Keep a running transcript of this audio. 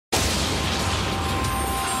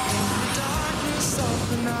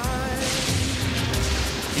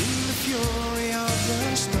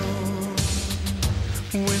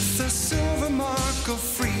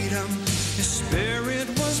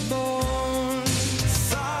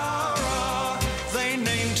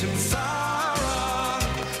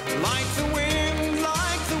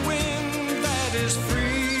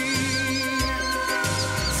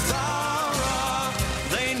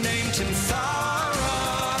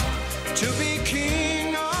to be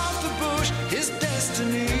king of the bush, his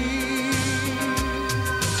destiny.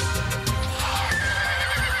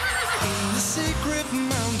 In the secret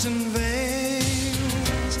mountain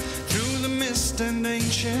vales, through the mist and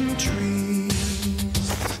ancient trees,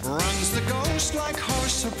 runs the ghost like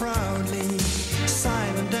horse so proudly,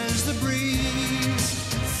 silent as the breeze.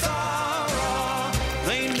 Thowra,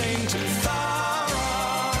 they named him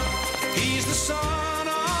Thowra. He's the son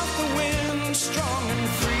of the wind, strong and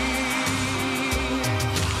free.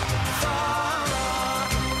 Thowra,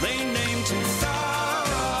 they named him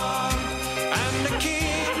Thowra, and a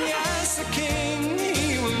king, yes, a king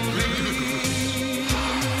he will be.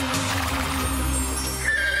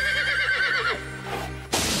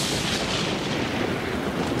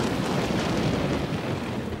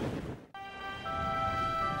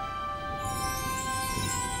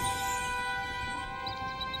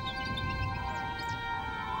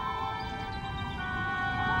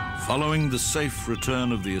 Following the safe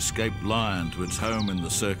return of the escaped lion to its home in the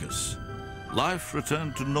circus, life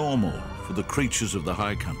returned to normal for the creatures of the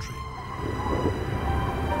high country.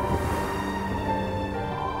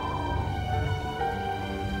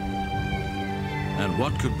 And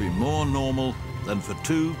what could be more normal than for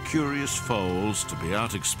two curious foals to be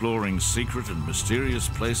out exploring secret and mysterious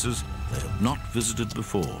places they have not visited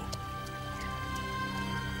before?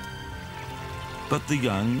 But the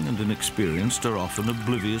young and inexperienced are often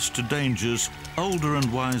oblivious to dangers older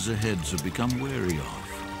and wiser heads have become wary of.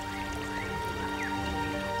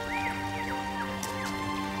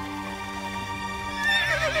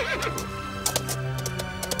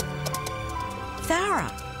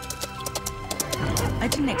 Thowra! I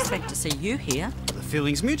didn't expect to see you here. The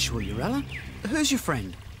feeling's mutual, Ooralla. Who's your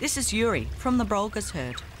friend? This is Yuri from the Brolga's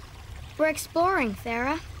herd. We're exploring,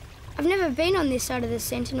 Thowra. I've never been on this side of the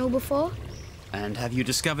Sentinel before. And have you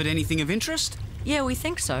discovered anything of interest? Yeah, we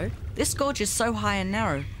think so. This gorge is so high and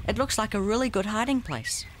narrow, it looks like a really good hiding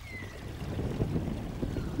place.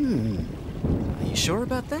 Are you sure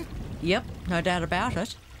about that? Yep, no doubt about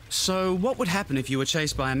it. So what would happen if you were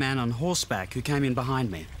chased by a man on horseback who came in behind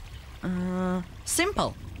me?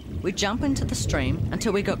 Simple. We jump into the stream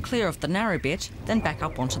until we got clear of the narrow bit, then back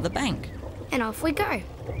up onto the bank. And off we go.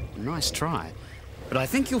 Nice try. But I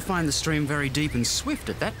think you'll find the stream very deep and swift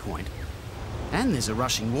at that point. And there's a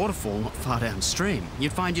rushing waterfall not far downstream.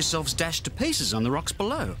 You'd find yourselves dashed to pieces on the rocks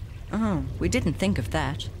below. Oh, we didn't think of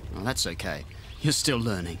that. Well, that's okay. You're still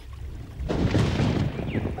learning.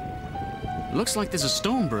 Looks like there's a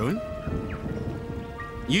storm brewing.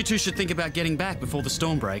 You two should think about getting back before the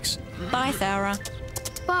storm breaks. Bye, Thowra.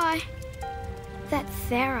 Bye. That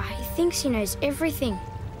Thowra, he thinks he knows everything.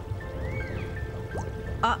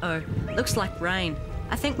 Uh-oh, looks like rain.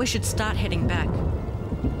 I think we should start heading back.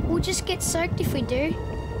 We'll just get soaked if we do.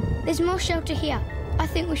 There's more shelter here. I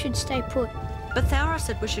think we should stay put. But Thowra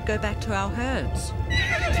said we should go back to our herds.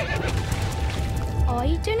 Oh,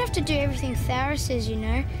 you don't have to do everything Thowra says, you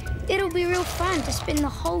know. It'll be real fun to spend the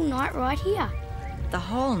whole night right here. The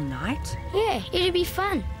whole night? Yeah, it'll be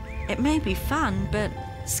fun. It may be fun, but...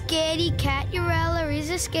 Scaredy cat, Ooralla is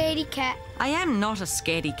a scaredy cat. I am not a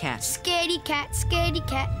scaredy cat. Scaredy cat,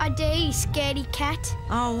 I dare you, scaredy cat.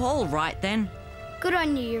 Oh, all right then. Good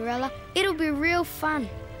on you, Ooralla. It'll be real fun.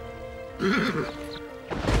 Come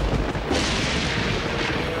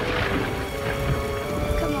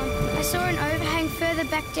on, I saw an overhang further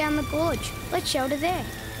back down the gorge. Let's shelter there.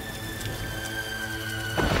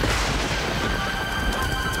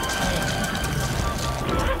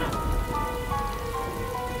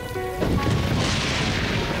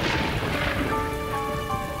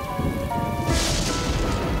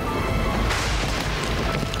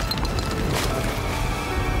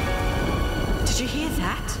 Did you hear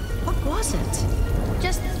that? What was it?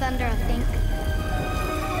 Just the thunder, I think.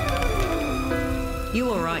 You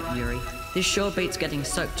were right, Yuri. This sure beats getting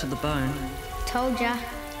soaked to the bone. Told ya.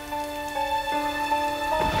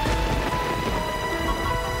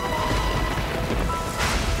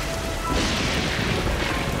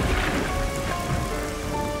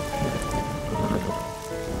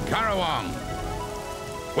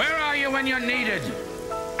 Where are you when you're needed?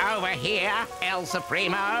 Over here, El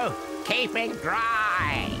Supremo. Keeping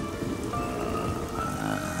dry.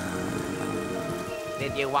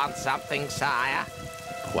 Did you want something, sire?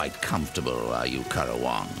 Quite comfortable, are you,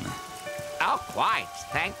 Karawang? Oh, quite.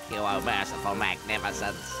 Thank you, oh merciful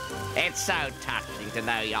magnificence. It's so touching to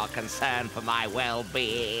know you're concerned for my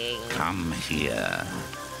well-being. Come here.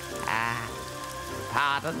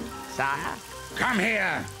 Pardon, sire? Come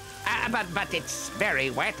here! But it's very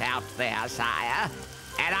wet out there, sire.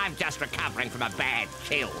 And I'm just recovering from a bad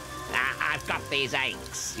chill. I've got these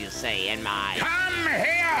aches, you see, in my... Come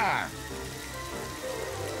here!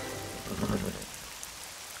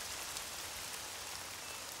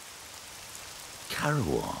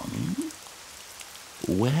 Karawong,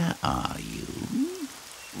 where are you?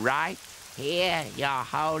 Right here, Your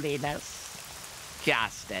Holiness.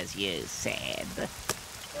 Just as you said.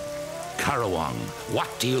 Karawong, what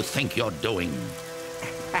do you think you're doing?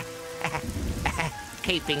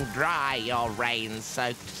 Keeping dry your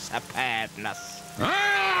rain-soaked superbness.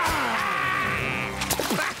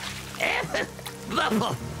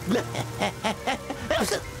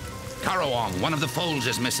 Karawong, one of the foals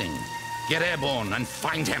is missing. Get airborne and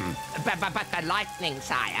find him. But the lightning,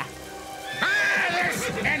 sire. This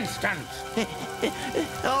instant!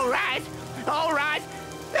 All right.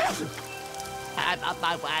 I'm on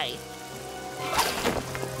my way.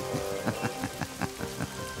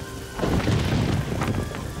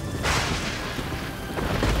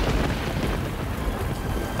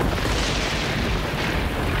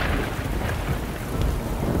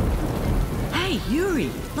 Hey, Yuri,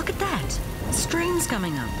 look at that. The stream's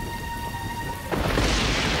coming up.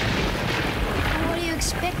 What do you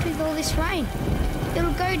expect with all this rain?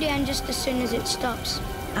 It'll go down just as soon as it stops.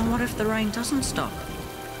 And what if the rain doesn't stop?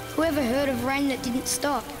 Whoever heard of rain that didn't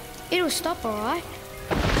stop? It'll stop, all right.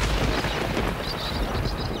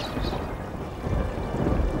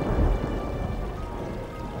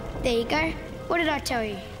 There you go. What did I tell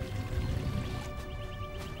you?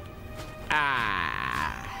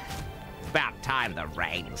 About time the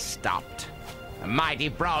rain stopped. Mighty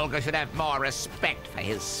Brolga should have more respect for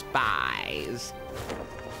his spies.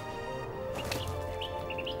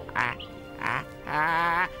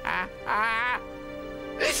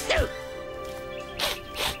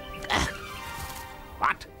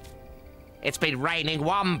 What? It's been raining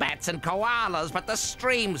wombats and koalas, but the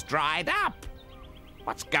stream's dried up.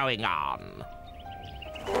 What's going on?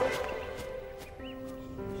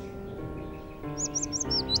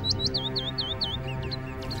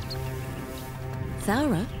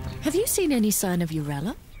 Thowra, have you seen any sign of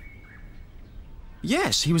ooralla?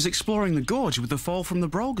 Yes, he was exploring the gorge with the foal from the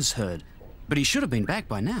Brolga's herd. But he should have been back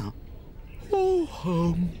by now.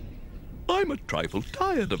 Oh, I'm a trifle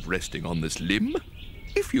tired of resting on this limb.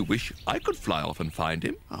 If you wish, I could fly off and find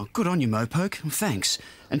him. Oh, good on you, Mopoke. Thanks.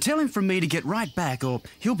 And tell him from me to get right back or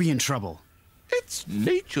he'll be in trouble. It's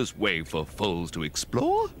nature's way for foals to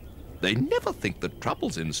explore. They never think that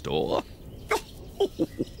trouble's in store.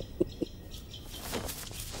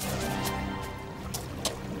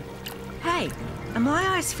 Hey, are my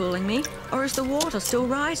eyes fooling me, or is the water still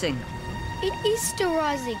rising? It is still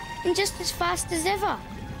rising, and just as fast as ever.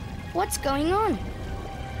 What's going on?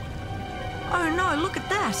 Oh no, look at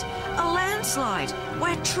that! A landslide!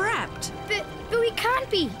 We're trapped! But we can't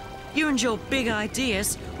be. You and your big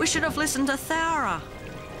ideas. We should have listened to Thowra.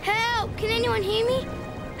 Help! Can anyone hear me?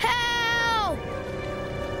 Help!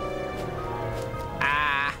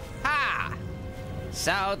 Aha!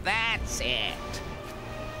 So that's it.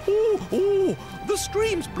 Oh, the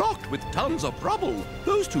stream's blocked with tons of rubble.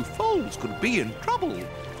 Those two foals could be in trouble.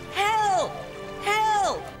 Help!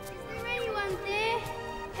 Help! Is there anyone there?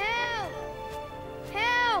 Help!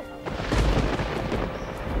 Help!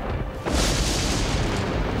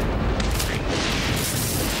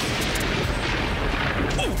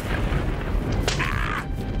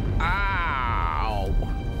 Ow!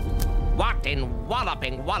 What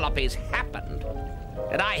in walloping's happened?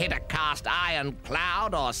 Did I hit a cast iron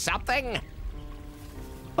cloud or something?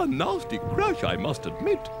 A nasty crash, I must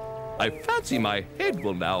admit. I fancy my head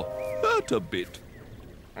will now hurt a bit.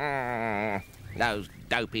 Those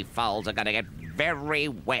dopey foals are going to get very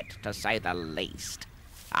wet, to say the least.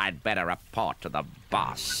 I'd better report to the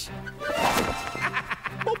boss.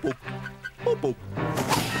 Bobo, bobo.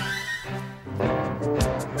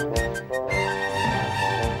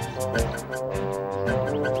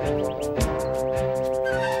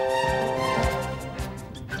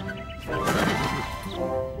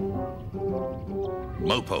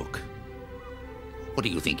 Mopoke, what do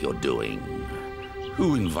you think you're doing?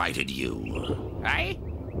 Who invited you? Eh?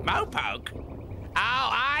 Mopoke? Oh,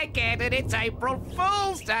 I get it. It's April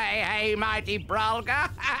Fool's Day, hey, mighty Brolga.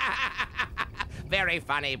 Very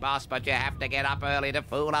funny, boss, but you have to get up early to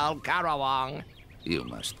fool old Karawong. You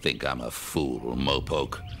must think I'm a fool,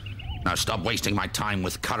 Mopoke. Now stop wasting my time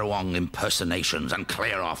with Karawong impersonations and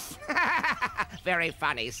clear off. Very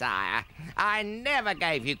funny, sire. I never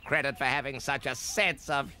gave you credit for having such a sense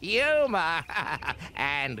of humor.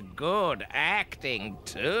 And good acting,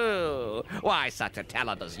 too. Why, such a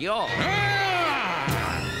talent as yours.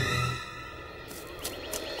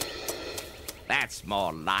 That's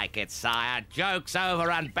more like it, sire. Joke's over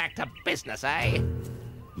and back to business, eh?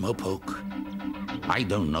 Mopoke, I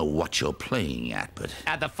don't know what you're playing at, but...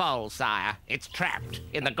 At the Foals, sire. It's trapped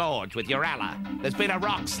in the gorge with ooralla. There's been a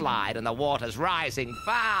rock slide and the water's rising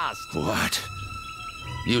fast. What?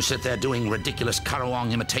 You sit there doing ridiculous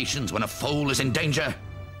Karawong imitations when a foal is in danger?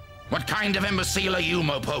 What kind of imbecile are you,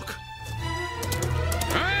 Mopoke?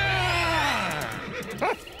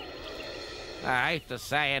 I hate to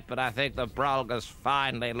say it, but I think the Brolga's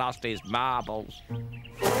finally lost his marbles.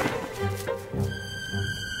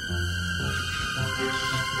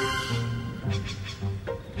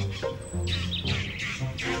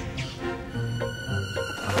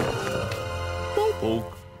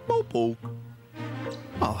 Mopoke, Mopoke.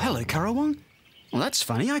 Oh, hello, Karawong. Well, that's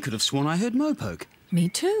funny. I could have sworn I heard Mopoke. Me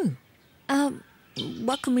too.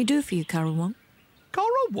 What can we do for you, Karawong?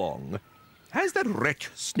 Karawong, has that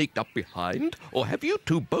wretch sneaked up behind, or have you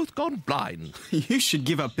two both gone blind? You should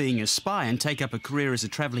give up being a spy and take up a career as a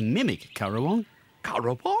travelling mimic, Karawong.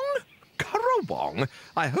 Karawong? Karawong?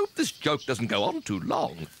 I hope this joke doesn't go on too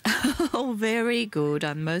long. Oh, very good.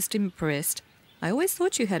 I'm most impressed. I always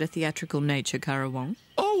thought you had a theatrical nature, Karawong.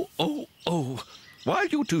 Oh. While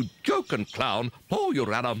you two joke and clown, poor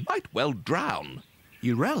ooralla might well drown.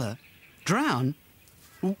 Ooralla? Drown?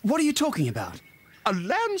 What are you talking about? A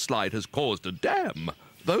landslide has caused a dam.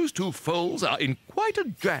 Those two foals are in quite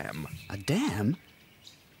a jam. A dam?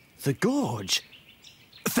 The gorge?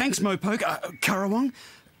 Thanks, Mopoke. Karawong,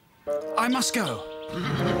 I must go.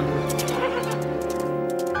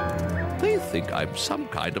 They think I'm some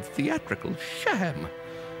kind of theatrical sham.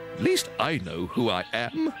 At least I know who I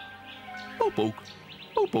am. Mopoke,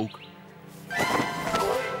 Mopoke.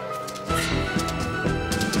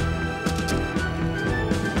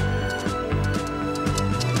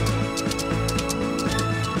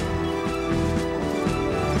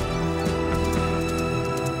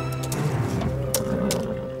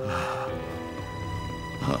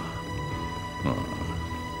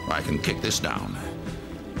 I can kick this down.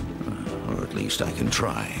 Or at least I can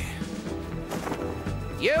try.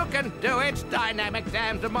 You can do it, Dynamic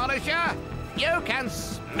Dam Demolisher! You can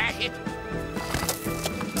smash it!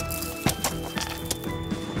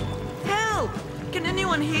 Help! Can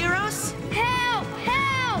anyone hear us? Help!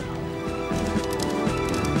 Help!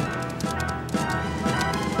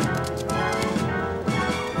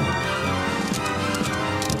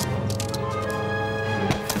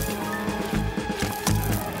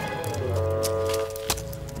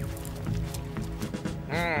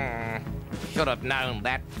 Should have known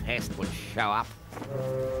that pest would show up.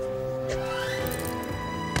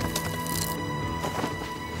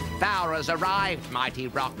 Thowra's arrived, mighty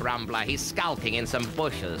rock rumbler. He's skulking in some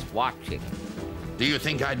bushes, watching. Do you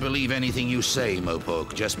think I'd believe anything you say,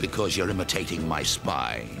 Mopoke, just because you're imitating my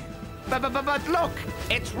spy? But look,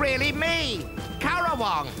 it's really me,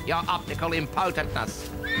 Karawong, your optical impotentness.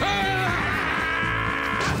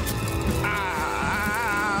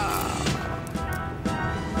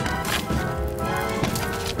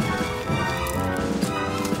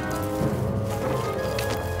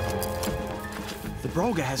 The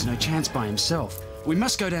Brolga has no chance by himself. We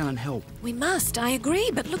must go down and help. We must, I agree,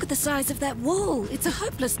 but look at the size of that wall. It's a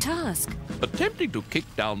hopeless task. Attempting to kick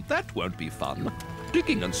down that won't be fun.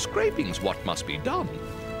 Digging and scraping's what must be done.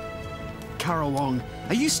 Karawong,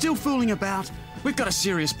 are you still fooling about? We've got a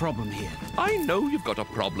serious problem here. I know you've got a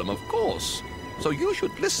problem, of course. So you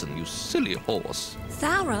should listen, you silly horse.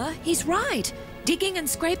 Thowra, he's right. Digging and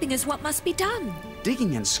scraping is what must be done.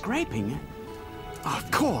 Digging and scraping? Of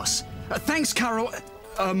course. Thanks, Karawong,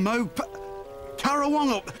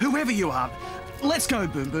 or whoever you are. Let's go,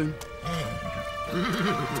 Boom Boom.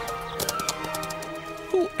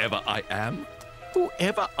 Whoever I am,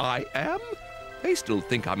 they still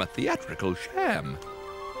think I'm a theatrical sham.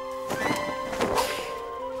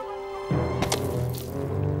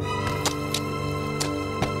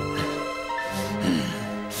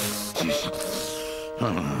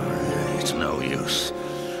 It's no use.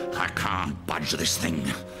 I can't budge this thing.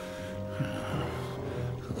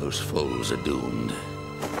 Those foals are doomed.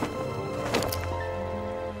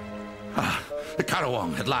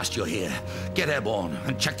 Karawong, at last you're here. Get airborne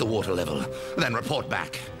and check the water level, then report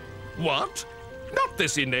back. What? Not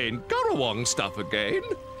this inane Karawong stuff again?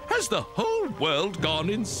 Has the whole world gone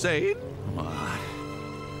insane?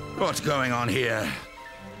 What's going on here?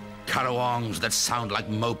 Karawongs that sound like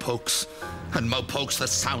Mopokes, and Mopokes that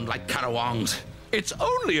sound like Karawongs. It's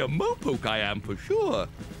only a Mopoke I am for sure,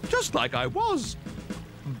 just like I was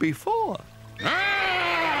before.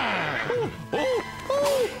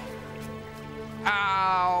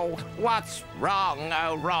 Oh, what's wrong,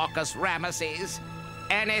 oh raucous Ramesses?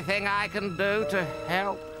 Anything I can do to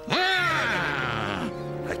help? I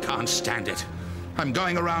can't stand it. I'm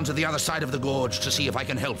going around to the other side of the gorge to see if I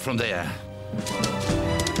can help from there.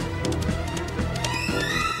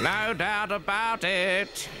 No doubt about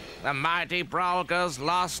it. The mighty Brolga's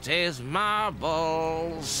lost his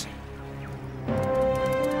marbles.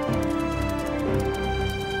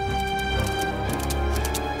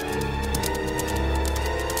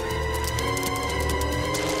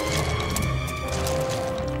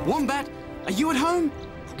 Wombat, are you at home?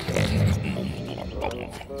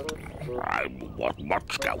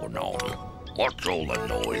 What's going on? What's all the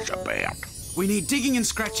noise about? We need digging and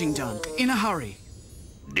scratching done, in a hurry.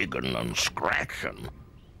 Digging and scratching?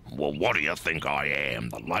 Well, what do you think I am,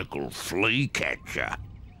 the local flea catcher?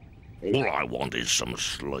 All I want is some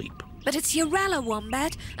sleep. But it's Ooralla,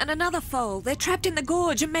 Wombat, and another foal. They're trapped in the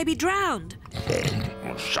gorge and may be drowned.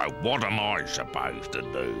 So what am I supposed to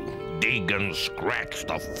do? Dig and scratch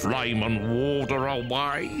the flamin' water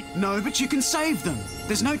away? No, but you can save them.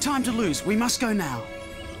 There's no time to lose. We must go now.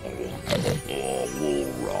 Oh,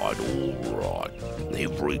 all right.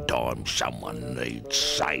 Every time someone needs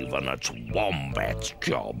saving, it's Wombat's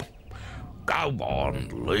job. Go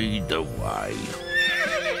on, lead the way.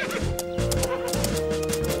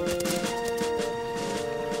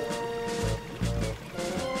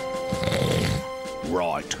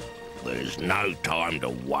 Right, there's no time to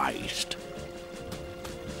waste.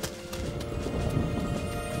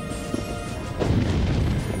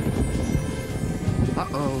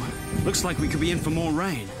 Uh-oh. Looks like we could be in for more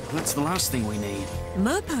rain. That's the last thing we need.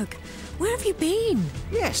 Mopoke, where have you been?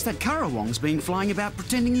 Yes, that Currawong's been flying about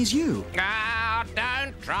pretending he's you. Oh,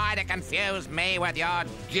 don't try to confuse me with your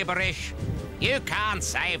gibberish. You can't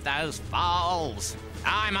save those foals.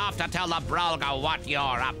 I'm off to tell the Brolga what you're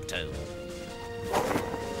up to.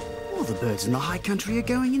 All the birds in the high country are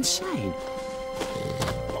going insane.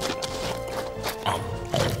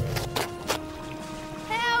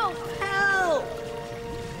 Help! Help!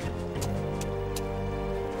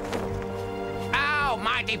 Oh,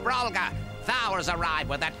 mighty Brolga! Thowra's arrived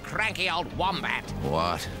with that cranky old wombat.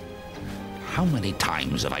 What? How many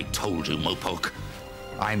times have I told you, Mopoke?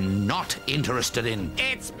 I'm not interested in...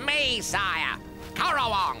 It's me, sire!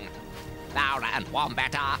 Currawong! Thowra and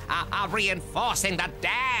Wombat are reinforcing the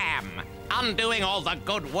dam, undoing all the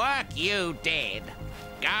good work you did.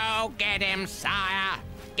 Go get him, sire.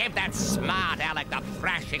 Give that smart Alec the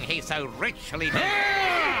thrashing he so richly did.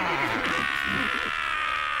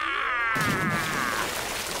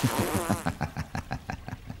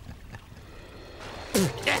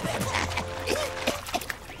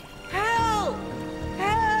 Help!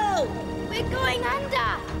 Help! We're going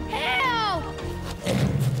under! Help!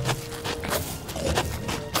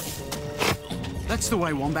 That's the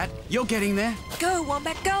way, Wombat. You're getting there. Go,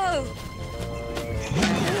 Wombat, go!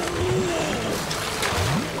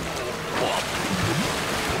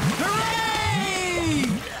 Hooray!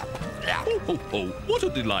 Oh, what a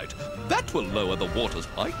delight. That will lower the water's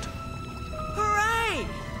height. Hooray!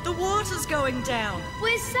 The water's going down.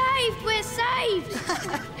 We're saved! We're saved!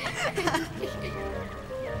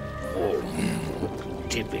 Oh,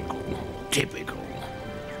 typical.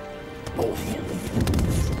 Oh.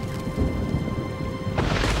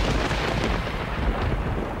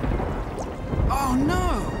 Oh,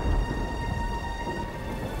 no!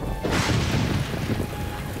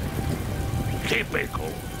 Typical.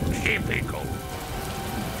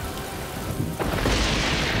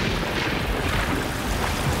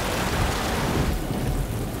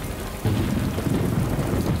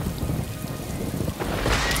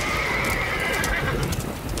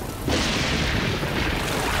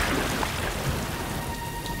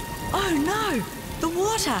 Oh no! The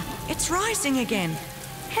water! It's rising again.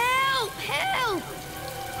 Help! Help!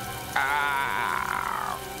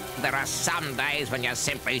 Ah, there are some days when you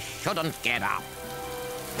simply shouldn't get up.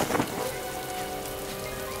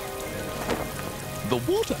 The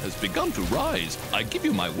water has begun to rise. I give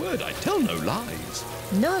you my word, I tell no lies.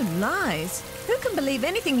 No lies. Who can believe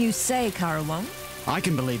anything you say, Currawong? I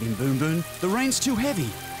can believe in Boom Boom. The rain's too heavy.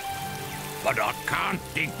 But I can't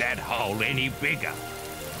dig that hole any bigger.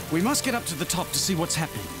 We must get up to the top to see what's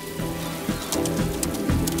happening.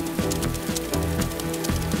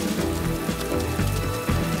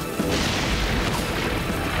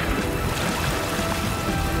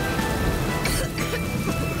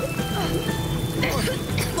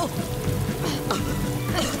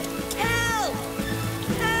 Help!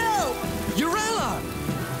 Help! Ooralla!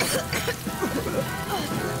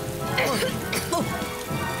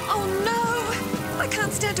 Oh no! I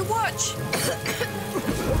can't stand to watch.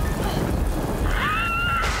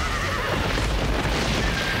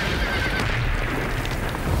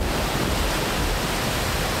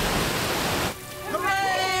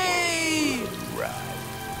 Hooray!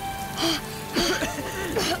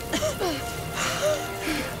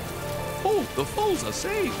 Oh, the foals are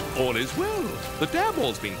saved. All is well. The dam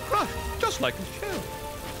wall's been crushed, just like a shell.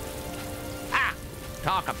 Ah!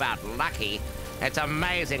 Talk about lucky. It's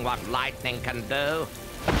amazing what lightning can do.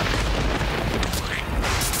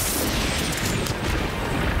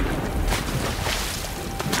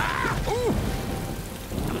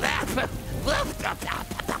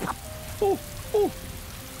 Oh, oh.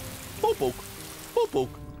 Bobok, Bobok.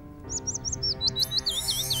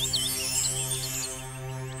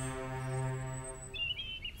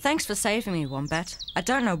 Thanks for saving me, Wombat. I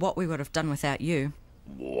don't know what we would have done without you.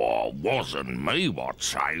 Well, wasn't me what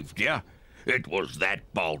saved you. It was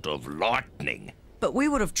that bolt of lightning. But we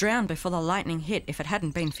would have drowned before the lightning hit if it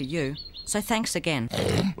hadn't been for you. So thanks again.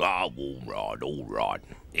 Oh, all right.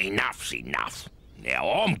 Enough's enough.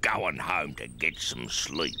 Now I'm going home to get some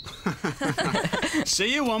sleep.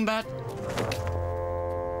 See you, Wombat.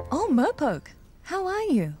 Oh, Mopoke. How are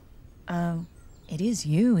you? It is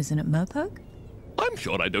you, isn't it, Mopoke? I'm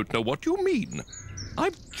sure I don't know what you mean.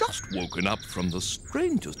 I've just woken up from the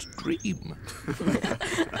strangest dream.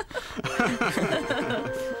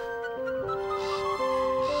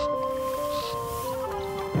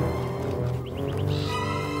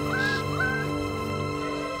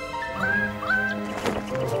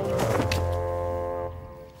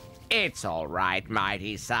 It's all right,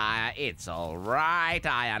 mighty sire. It's all right.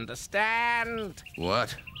 I understand.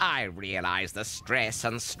 What? I realize the stress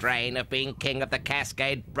and strain of being king of the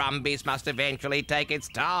Cascade Brumbies must eventually take its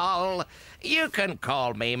toll. You can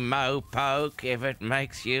call me Mopoke if it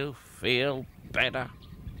makes you feel better.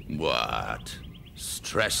 What?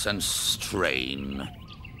 Stress and strain?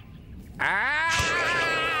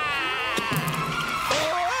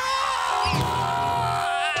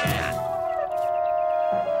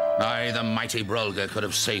 Aye, the mighty Brolga could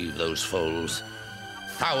have saved those foals.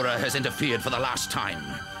 Thowra has interfered for the last time.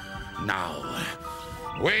 Now,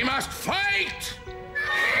 we must fight!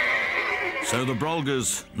 So the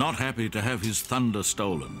Brolga's not happy to have his thunder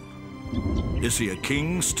stolen. Is he a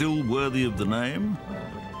king still worthy of the name?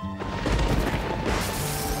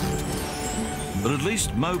 But at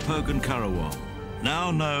least Mopoke and Currawong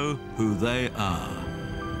now know who they are,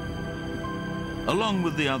 along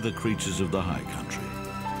with the other creatures of the high country.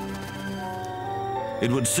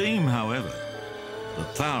 It would seem, however,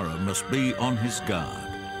 that Thowra must be on his guard.